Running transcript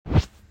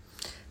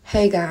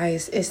Hey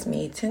guys, it's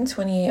me,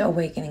 1028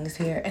 Awakenings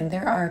here, and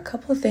there are a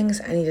couple of things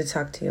I need to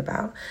talk to you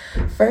about.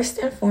 First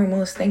and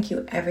foremost, thank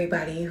you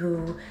everybody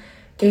who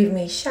gave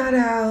me shout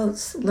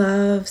outs,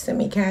 love, sent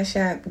me Cash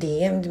App,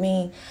 DM'd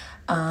me.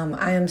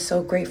 I am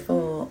so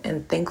grateful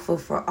and thankful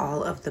for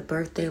all of the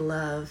birthday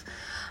love.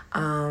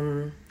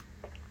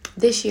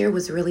 This year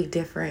was really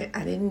different.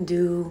 I didn't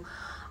do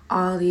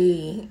all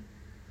the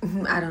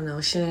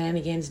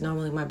shenanigans.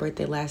 Normally my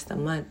birthday lasts a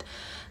month.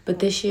 But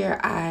this year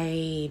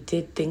I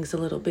did things a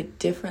little bit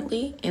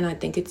differently. And I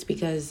think it's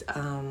because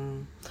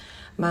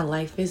my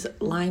life is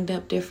lined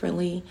up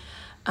differently.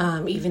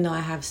 Even though I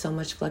have so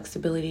much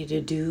flexibility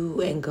to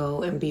do and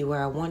go and be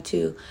where I want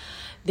to.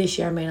 This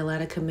year I made a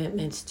lot of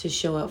commitments to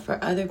show up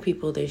for other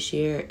people this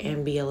year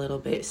and be a little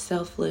bit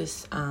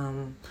selfless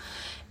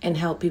and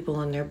help people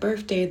on their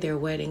birthday, their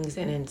weddings,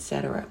 and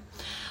etc.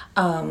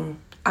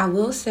 I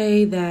will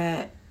say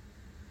that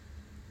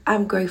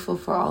I'm grateful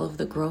for all of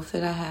the growth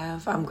that I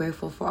have. I'm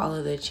grateful for all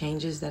of the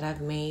changes that I've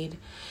made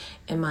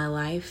in my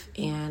life.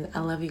 And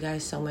I love you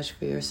guys so much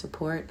for your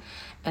support.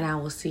 And I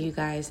will see you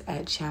guys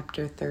at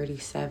chapter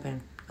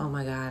 37. Oh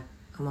my God,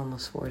 I'm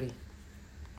almost 40.